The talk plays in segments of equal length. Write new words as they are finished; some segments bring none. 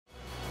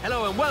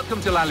Hello and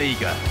welcome to La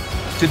Liga.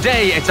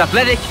 Today it's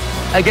Athletic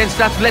against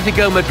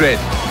Atletico Madrid.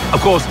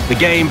 Of course, the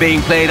game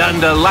being played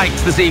under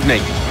lights this evening.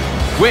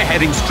 We're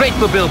heading straight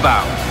for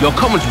Bilbao. Your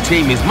commentary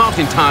team is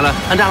Martin Tyler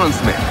and Alan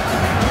Smith.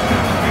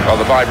 Well,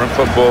 the vibrant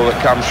football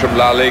that comes from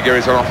La Liga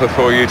is on offer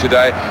for you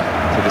today.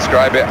 To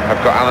describe it,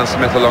 I've got Alan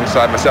Smith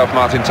alongside myself,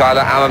 Martin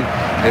Tyler. Alan,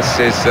 this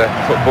is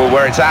football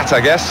where it's at,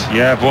 I guess.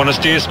 Yeah, buenos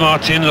dias,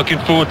 Martin. Looking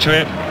forward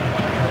to it.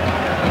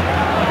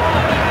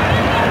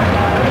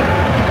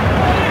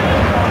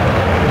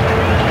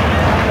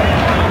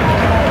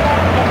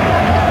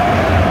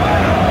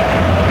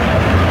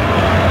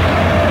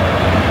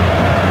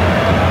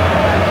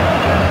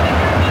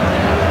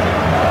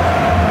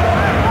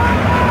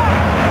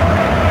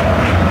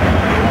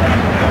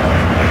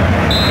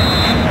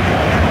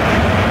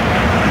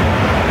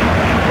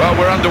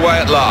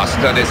 Underway at last,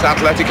 and it's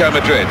Atletico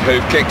Madrid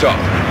who've kicked off.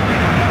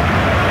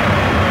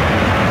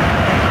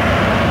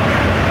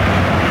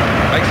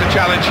 Makes a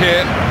challenge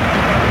here,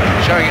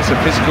 showing it's a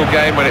physical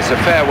game when it's a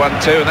fair one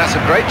too, and that's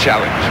a great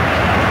challenge.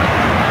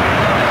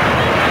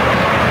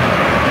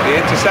 The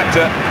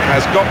interceptor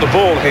has got the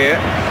ball here.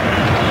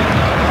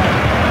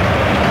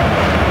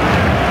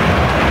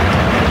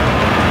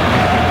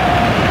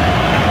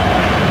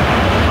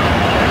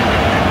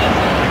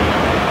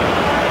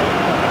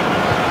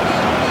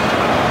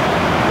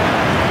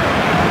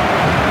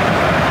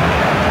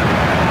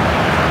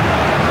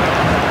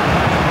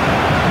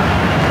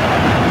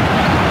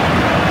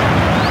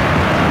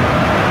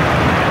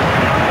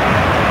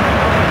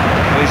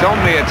 On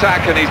the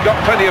attack, and he's got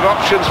plenty of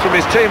options from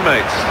his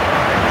teammates.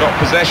 Got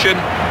possession,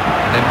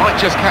 they might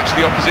just catch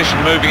the opposition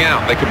moving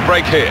out. They could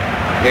break here.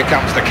 Here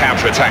comes the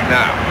counter-attack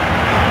now.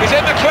 He's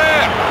in the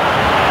clear.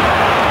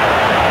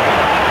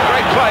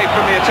 Great play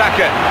from the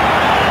attacker.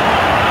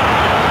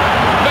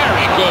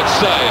 Very good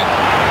save.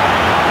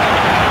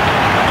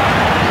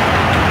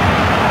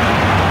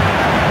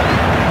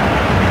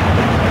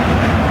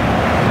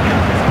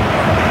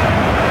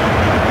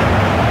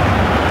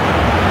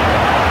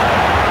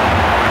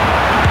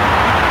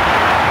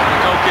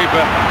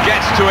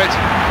 Gets to it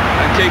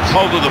and keeps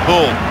hold of the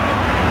ball.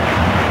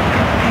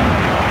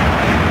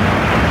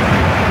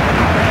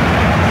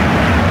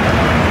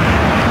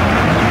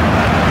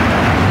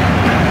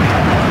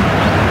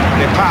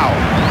 Bilbao.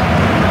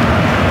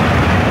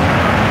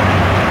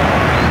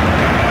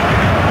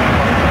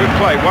 Good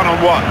play,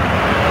 one-on-one.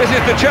 This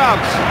is the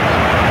chance.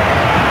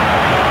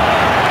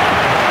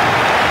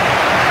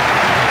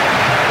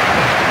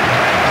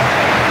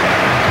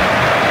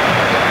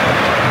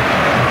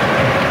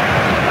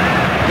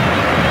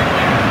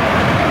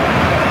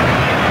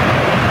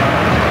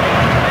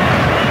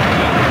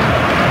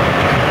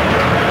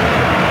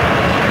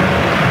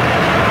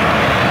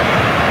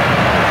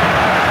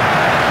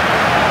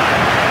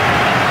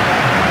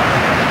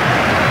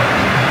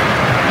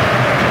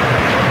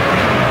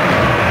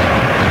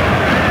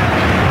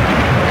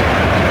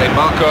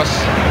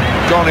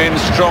 Gone in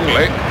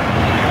strongly.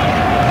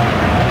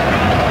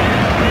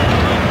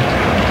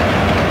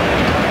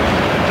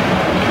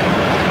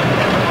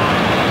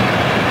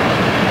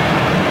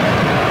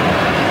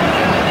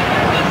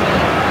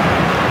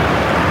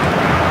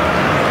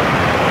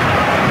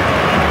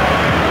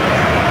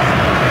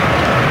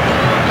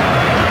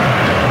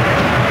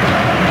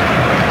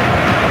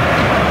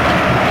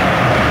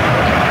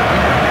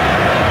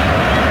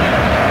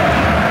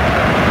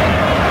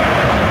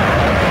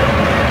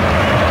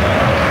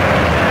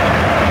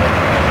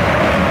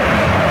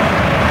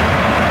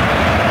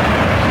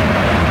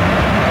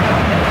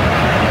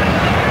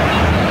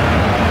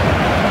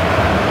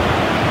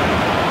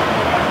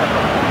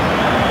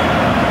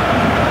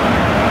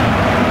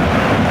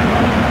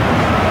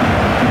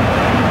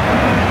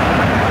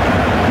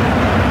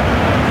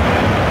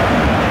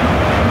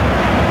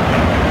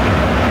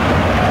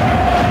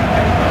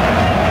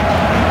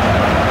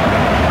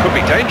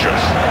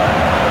 Dangerous.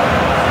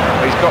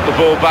 He's got the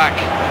ball back.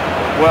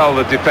 Well,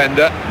 the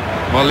defender,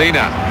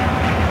 Molina.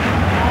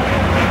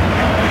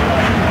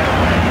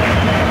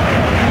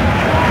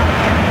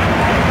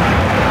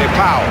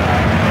 Bilbao.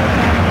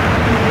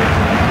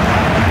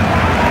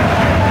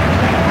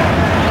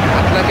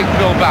 Athletic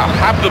Bilbao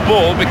have the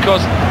ball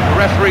because the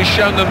referee's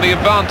shown them the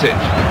advantage.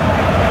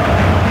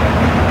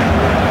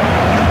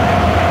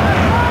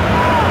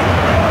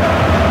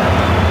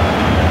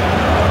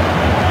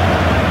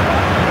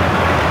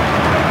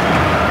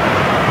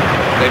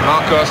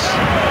 Marcos.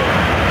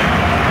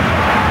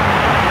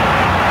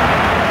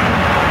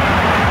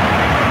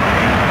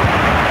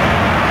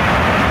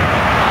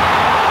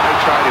 He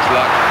tried his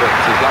luck, but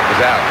his luck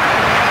was out.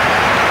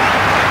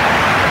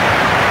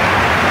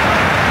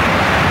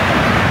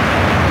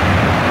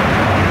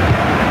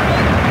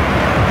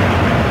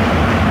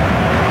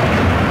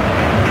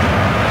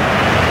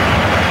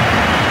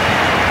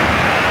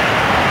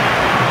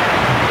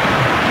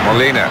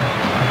 Molina.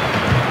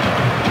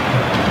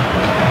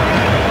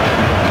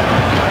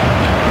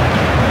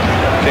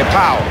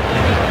 Bilbao.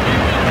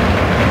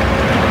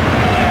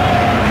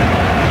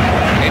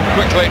 In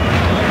quickly.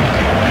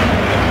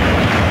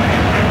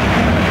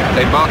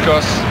 De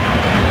Marcos.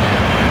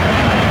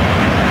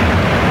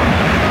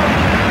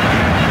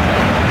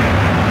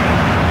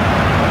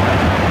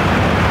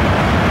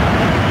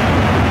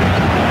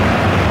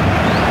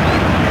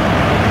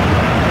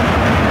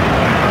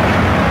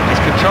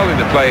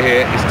 into play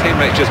here. His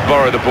teammates just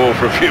borrow the ball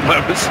for a few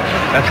moments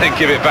and then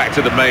give it back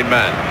to the main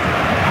man.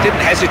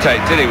 Didn't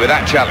hesitate, did he, with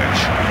that challenge?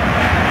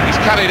 He's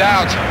cut it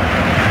out.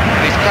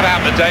 He's cut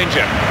out the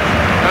danger.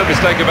 No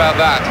mistake about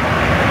that.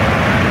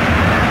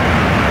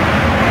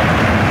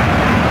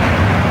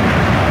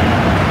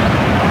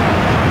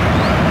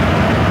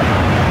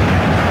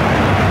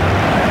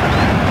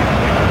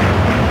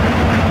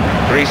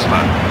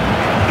 Griezmann.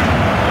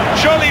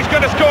 Surely he's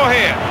going to score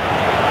here.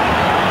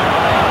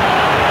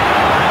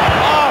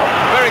 Oh,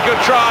 very good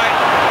try.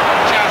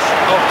 Just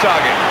off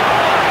target.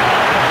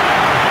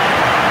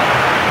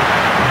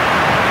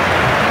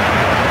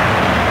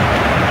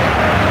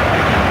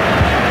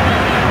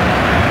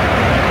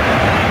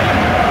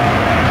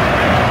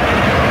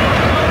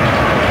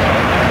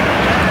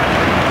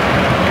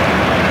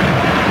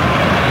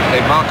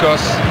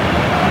 Marcos.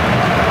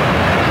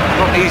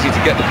 Not easy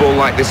to get the ball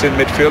like this in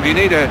midfield. You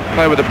need a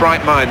player with a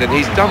bright mind, and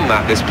he's done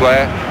that, this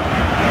player.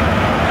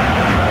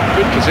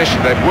 Good position.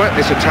 They've worked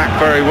this attack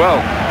very well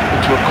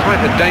into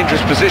quite a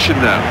dangerous position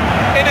now.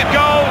 In at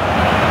goal.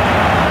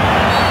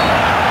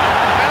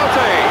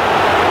 Penalty.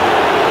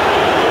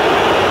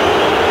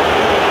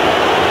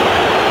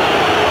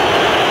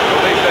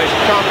 Well, these days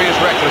you can't be as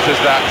reckless as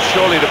that.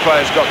 Surely the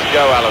player's got to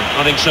go, Alan.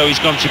 I think so.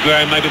 He's gone to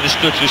ground. Maybe the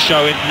studs were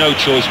showing. No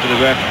choice for the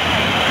ref.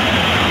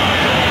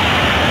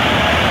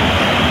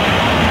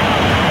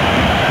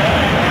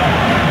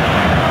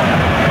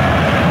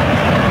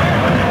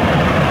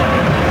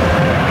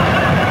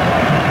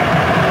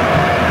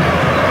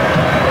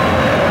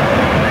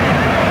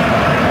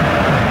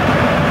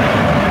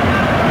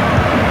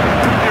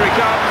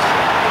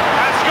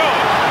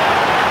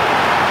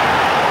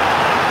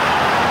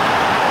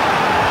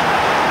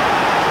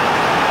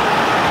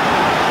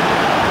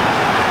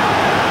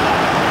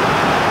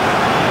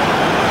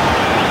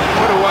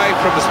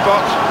 From the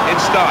spot in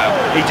style.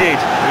 He did,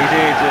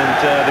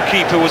 and the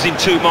keeper was in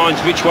two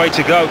minds which way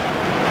to go.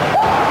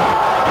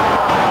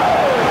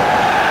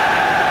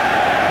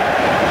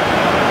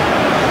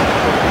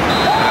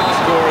 And the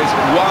score is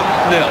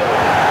 1-0.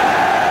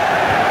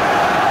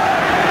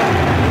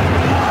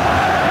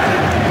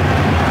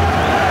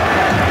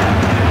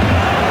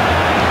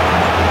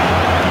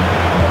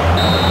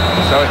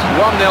 So it's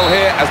 1-0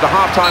 here as the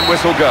half-time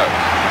whistle goes.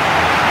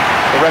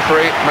 The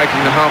referee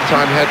making the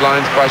half-time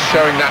headlines by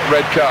showing that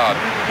red card.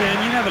 Yeah,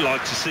 and you never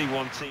like to see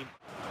one team.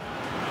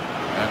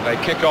 And they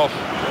kick off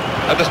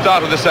at the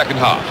start of the second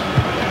half.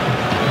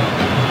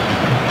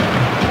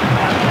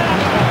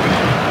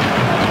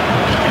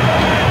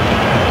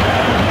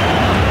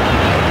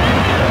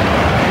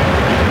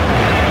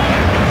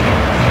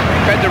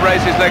 Defender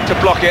raised his leg to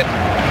block it.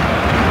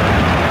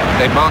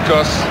 De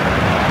Marcos.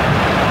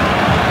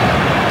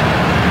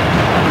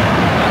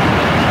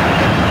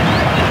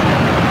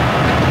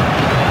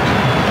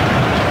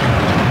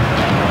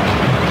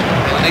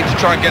 Need to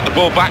try and get the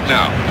ball back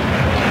now.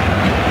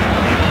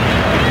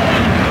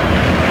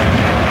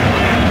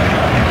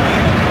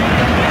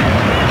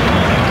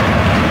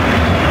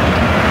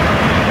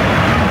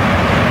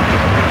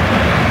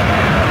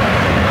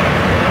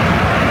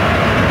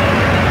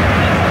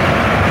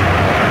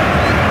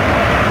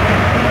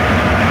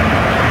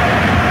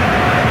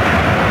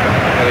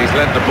 Well, he's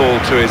lent the ball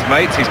to his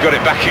mates. He's got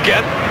it back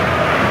again.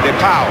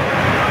 Bilbao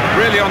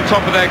really on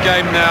top of their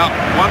game now.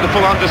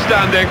 Wonderful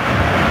understanding.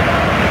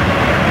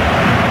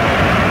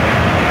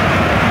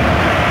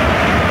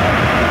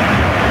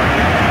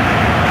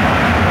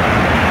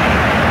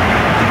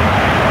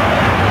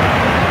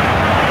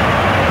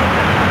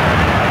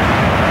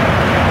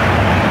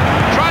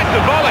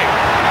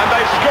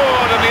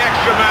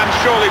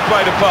 Surely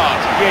played a part.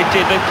 Yeah, it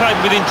did. They played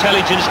with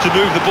intelligence to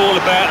move the ball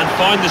about and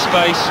find the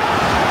space.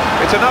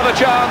 It's another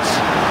chance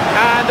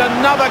and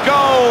another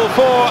goal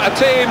for a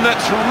team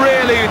that's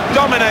really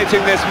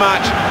dominating this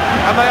match,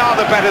 and they are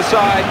the better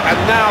side, and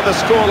now the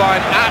scoreline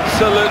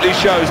absolutely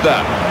shows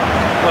that.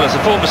 Well, as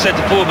a former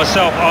centre-forward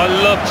myself, I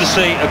love to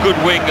see a good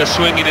winger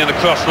swinging in a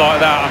cross like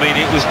that. I mean,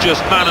 it was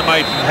just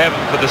manna-made from heaven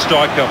for the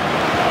striker.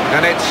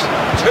 And it's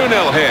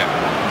 2-0 here.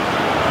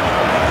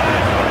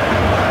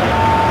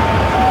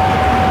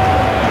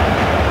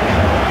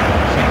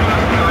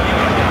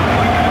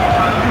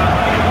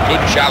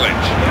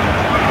 Challenge.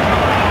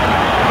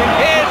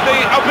 Here's the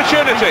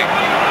opportunity.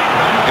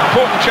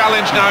 Important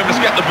challenge now, he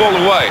must get the ball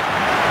away.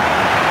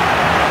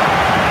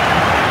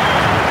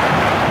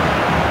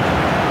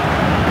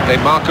 De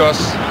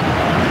Marcos.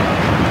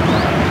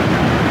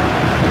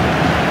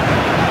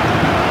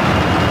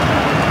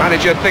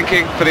 Manager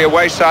thinking for the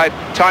away side,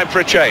 time for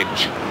a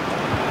change.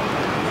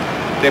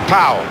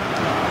 Bilbao.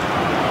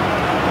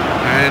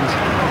 And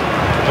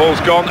the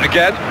ball's gone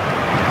again.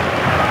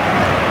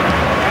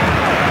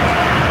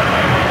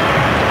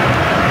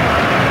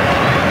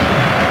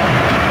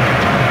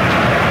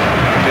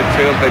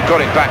 They've got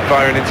it back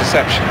via an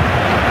interception.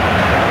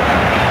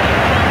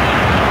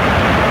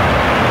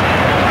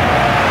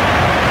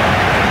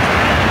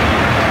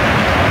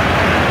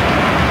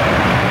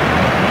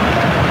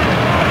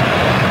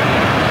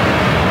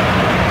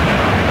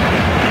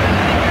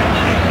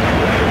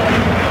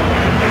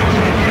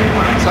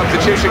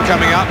 Substitution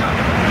coming up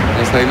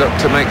as they look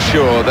to make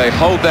sure they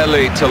hold their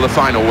lead till the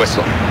final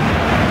whistle.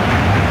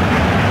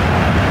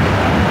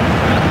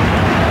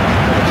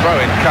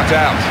 Throw-in cut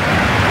out.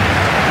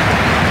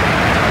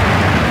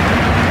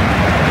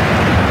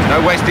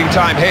 No wasting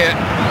time here.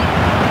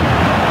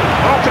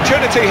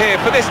 Opportunity here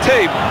for this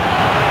team.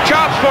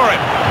 Chance for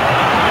him.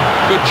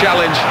 Good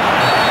challenge.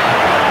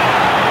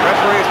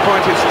 Referee has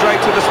pointed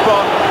straight to the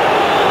spot.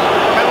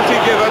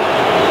 Penalty given.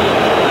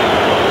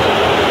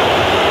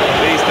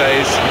 These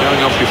days,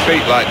 going off your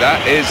feet like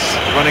that is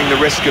running the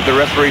risk of the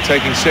referee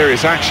taking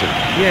serious action.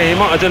 Yeah, he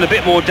might have done a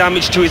bit more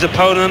damage to his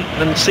opponent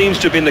than seems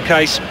to have been the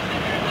case.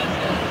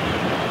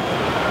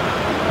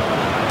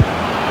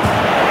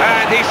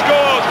 And he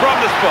scores from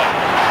the spot.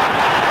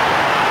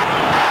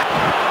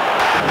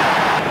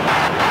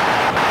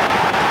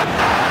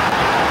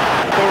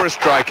 For a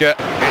striker,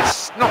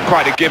 it's not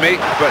quite a gimme,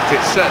 but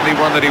it's certainly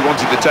one that he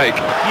wanted to take.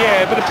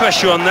 Yeah, a bit of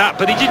pressure on that,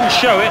 but he didn't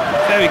show it.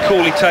 Very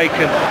coolly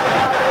taken.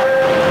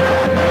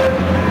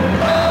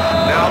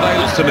 Now they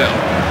lost to nil.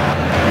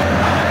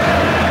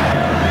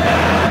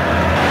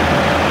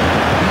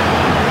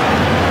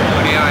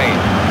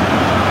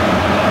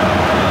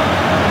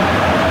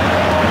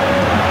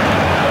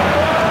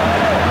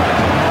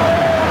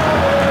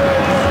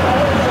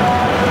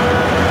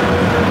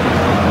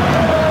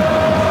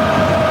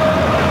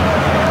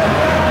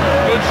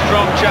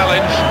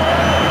 Challenge.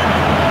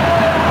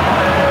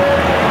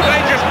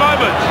 Dangerous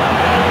moment.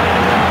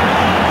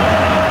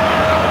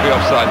 That would be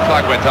offside.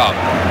 Flag went up.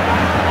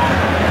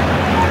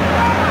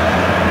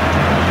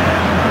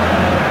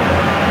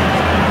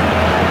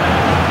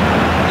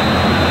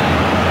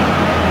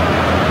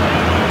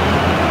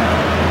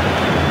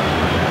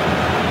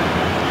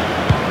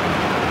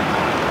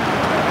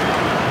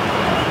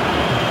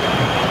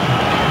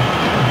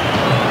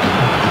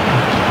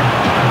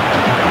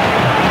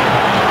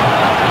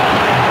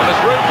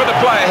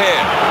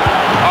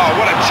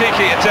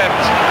 Cheeky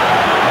attempt.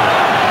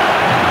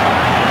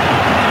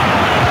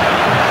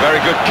 Very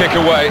good kick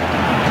away.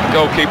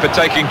 Goalkeeper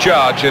taking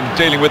charge and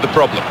dealing with the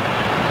problem.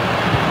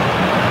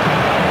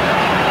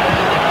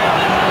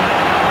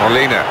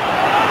 Molina.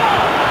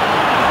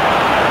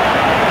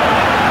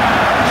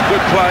 It's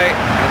good play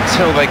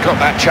until they got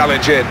that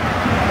challenge in.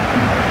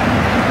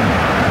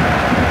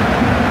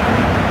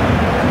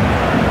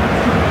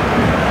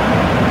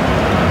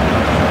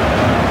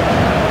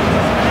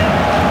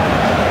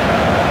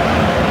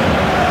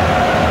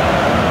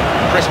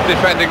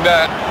 Defending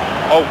there.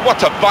 Oh,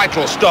 what a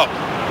vital stop.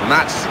 And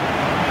that's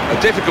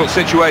a difficult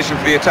situation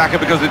for the attacker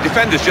because the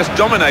defenders just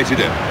dominated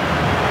him.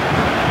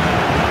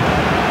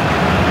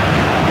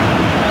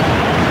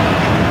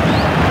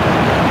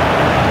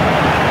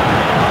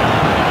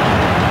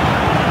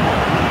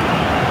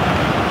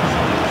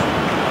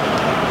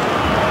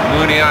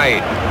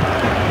 Muniain.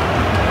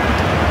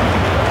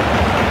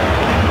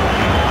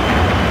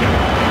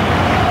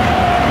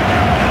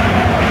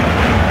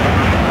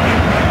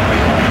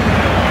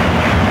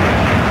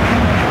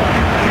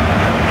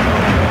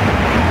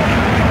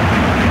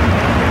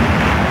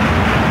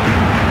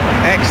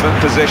 Excellent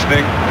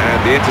positioning,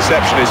 and the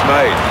interception is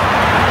made.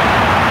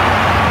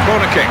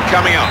 Corner kick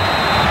coming up.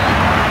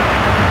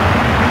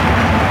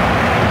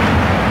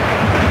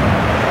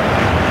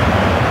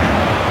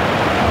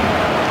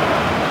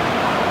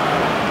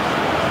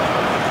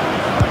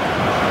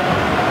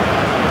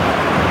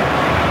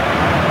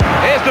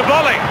 Here's the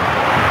volley.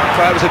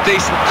 That was a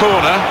decent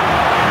corner,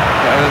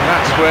 and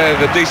that's where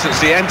the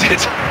decency ended.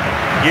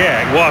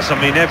 Yeah, it was. I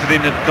mean,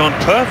 everything had gone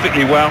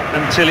perfectly well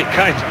until it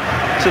came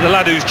to the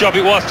lad whose job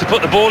it was to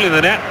put the ball in the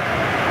net.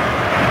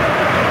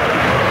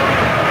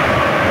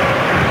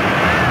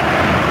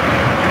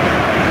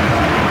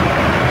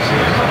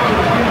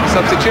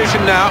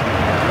 Substitution now,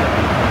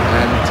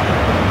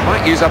 and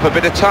might use up a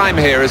bit of time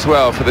here as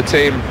well for the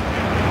team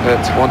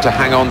that want to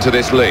hang on to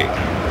this lead.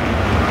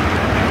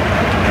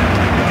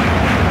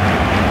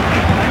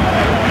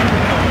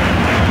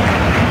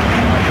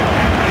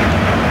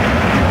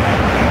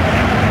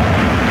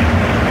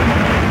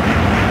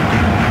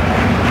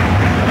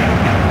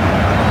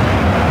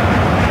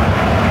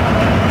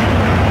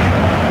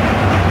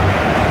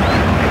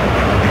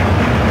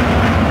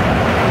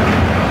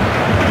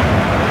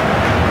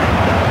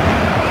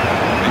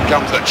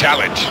 Comes the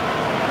challenge.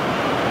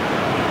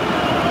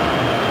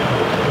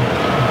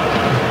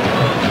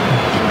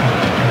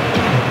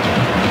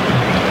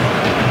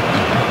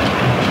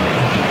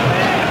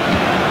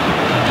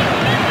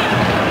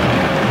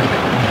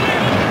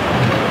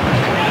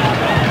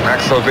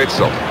 Axel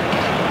Witsel.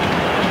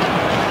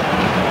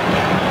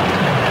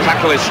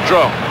 Tackle is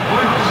strong.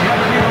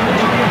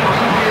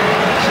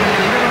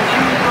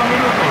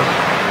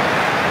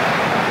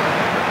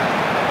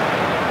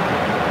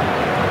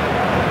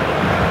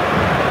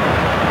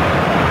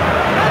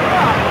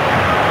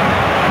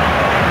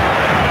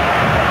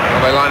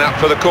 They line up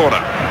for the corner.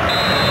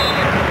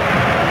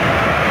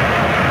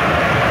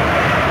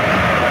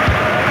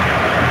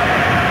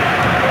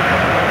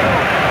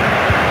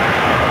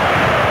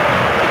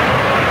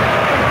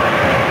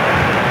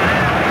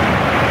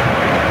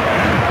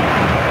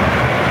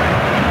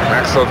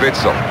 Marcel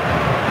Witzel.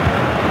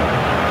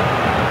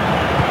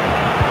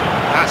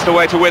 That's the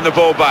way to win the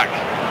ball back.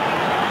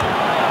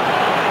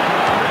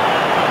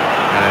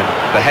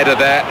 And the header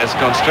there has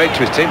gone straight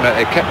to his teammate.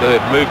 They kept the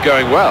move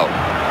going well.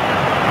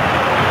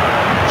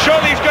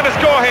 Surely he's going to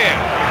score here.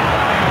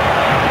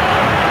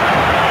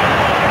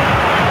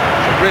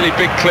 It's a really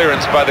big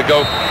clearance by the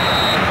goal.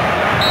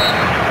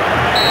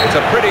 It's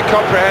a pretty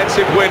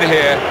comprehensive win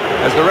here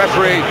as the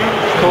referee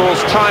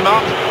calls time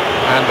up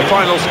and the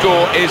final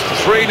score is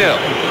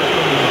 3-0.